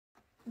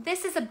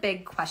this is a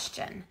big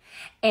question.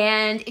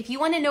 And if you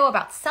want to know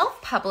about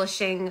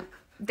self-publishing,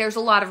 there's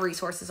a lot of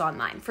resources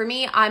online. For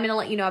me, I'm going to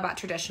let you know about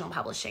traditional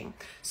publishing.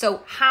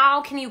 So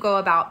how can you go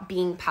about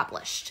being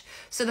published?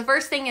 So the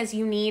first thing is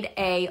you need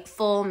a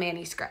full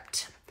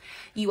manuscript.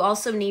 You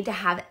also need to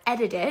have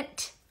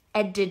edited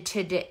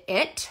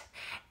it,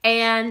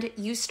 and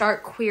you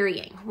start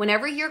querying.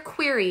 Whenever you're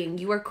querying,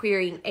 you are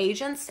querying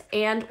agents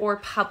and or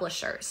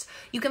publishers.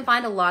 You can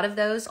find a lot of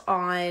those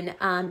on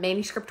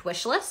Manuscript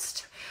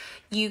Wishlist.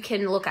 You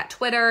can look at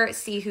Twitter,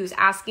 see who's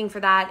asking for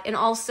that. And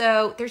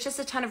also, there's just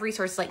a ton of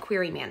resources like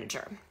Query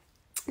Manager.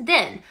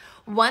 Then,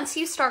 once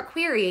you start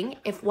querying,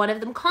 if one of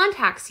them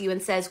contacts you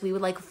and says, we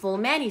would like a full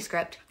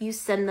manuscript, you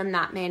send them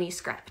that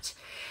manuscript.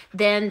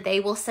 Then they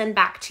will send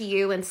back to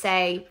you and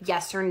say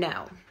yes or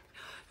no.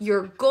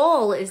 Your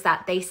goal is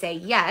that they say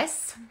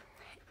yes,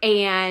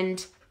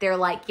 and they're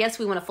like, yes,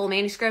 we want a full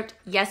manuscript.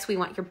 Yes, we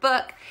want your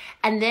book.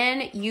 And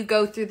then you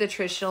go through the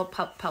traditional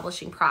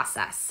publishing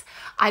process.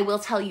 I will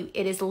tell you,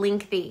 it is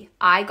lengthy.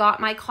 I got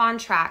my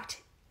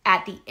contract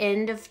at the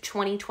end of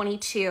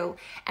 2022,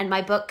 and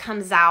my book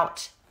comes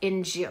out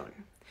in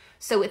June.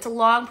 So it's a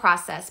long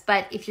process,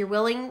 but if you're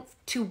willing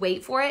to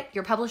wait for it,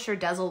 your publisher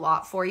does a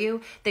lot for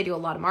you. They do a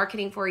lot of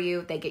marketing for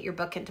you. They get your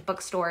book into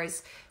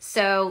bookstores.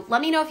 So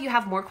let me know if you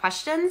have more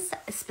questions,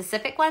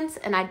 specific ones,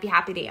 and I'd be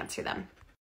happy to answer them.